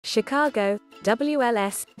Chicago,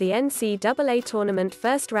 WLS, the NCAA Tournament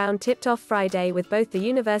first round tipped off Friday with both the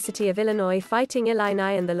University of Illinois Fighting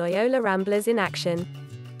Illini and the Loyola Ramblers in action.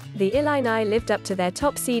 The Illini lived up to their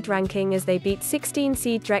top seed ranking as they beat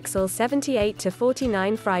 16-seed Drexel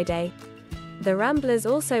 78-49 Friday. The Ramblers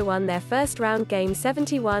also won their first round game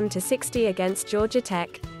 71-60 against Georgia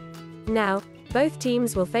Tech. Now, both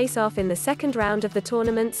teams will face off in the second round of the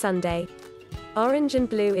tournament Sunday. Orange and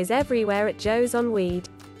Blue is everywhere at Joe's on Weed.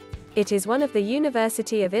 It is one of the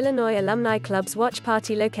University of Illinois Alumni Club's watch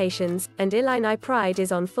party locations, and Illini pride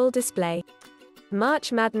is on full display.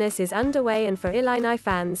 March Madness is underway, and for Illini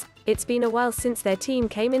fans, it's been a while since their team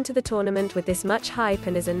came into the tournament with this much hype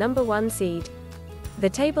and as a #1 seed. The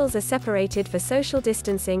tables are separated for social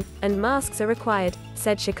distancing, and masks are required,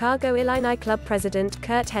 said Chicago Illini Club president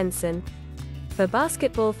Kurt Hensen. For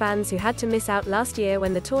basketball fans who had to miss out last year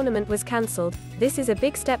when the tournament was cancelled, this is a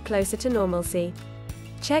big step closer to normalcy.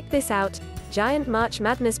 Check this out, giant March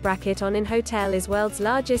Madness bracket on in hotel is world's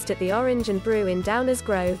largest at the Orange and Brew in Downers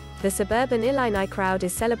Grove. The suburban Illini crowd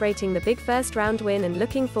is celebrating the big first round win and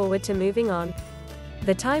looking forward to moving on.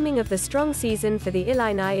 The timing of the strong season for the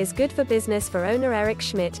Illini is good for business for owner Eric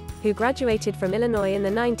Schmidt, who graduated from Illinois in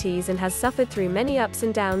the 90s and has suffered through many ups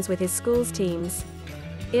and downs with his school's teams.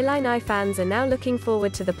 Illini fans are now looking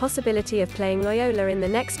forward to the possibility of playing Loyola in the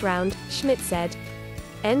next round, Schmidt said.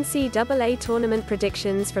 NCAA Tournament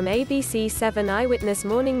predictions from ABC 7 Eyewitness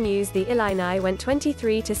Morning News. The Illini went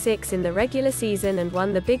 23-6 in the regular season and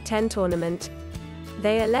won the Big Ten tournament.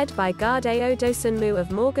 They are led by guard Dosunmu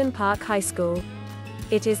of Morgan Park High School.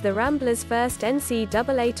 It is the Ramblers' first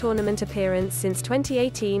NCAA tournament appearance since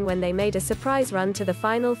 2018 when they made a surprise run to the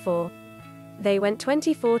Final Four. They went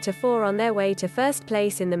 24-4 on their way to first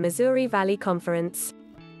place in the Missouri Valley Conference.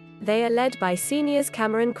 They are led by seniors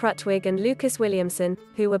Cameron Krutwig and Lucas Williamson,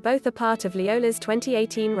 who were both a part of Loyola's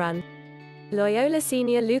 2018 run. Loyola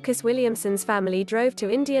senior Lucas Williamson's family drove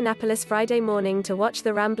to Indianapolis Friday morning to watch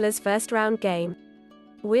the Ramblers' first-round game.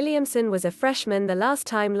 Williamson was a freshman the last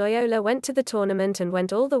time Loyola went to the tournament and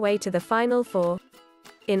went all the way to the Final Four.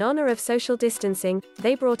 In honor of social distancing,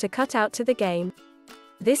 they brought a cutout to the game.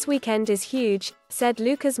 "This weekend is huge," said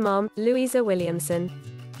Luca's mom, Louiza Williamson.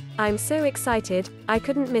 "I'm so excited, I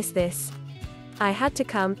couldn't miss this. I had to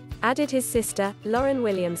come," added his sister, Lauren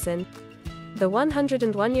Williamson. The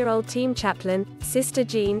 101-year-old team chaplain, Sister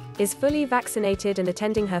Jean, is fully vaccinated and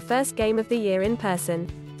attending her first game of the year in person.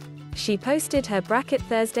 She posted her bracket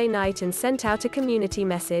Thursday night and sent out a community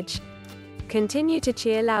message. "Continue to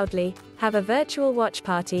cheer loudly, have a virtual watch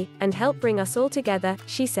party, and help bring us all together,"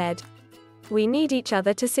 she said. "We need each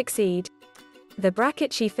other to succeed." The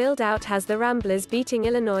bracket she filled out has the Ramblers beating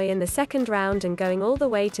Illinois in the second round and going all the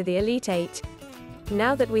way to the Elite Eight.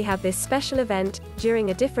 "Now that we have this special event, during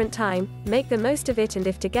a different time, make the most of it, and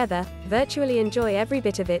if together, virtually enjoy every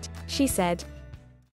bit of it," she said.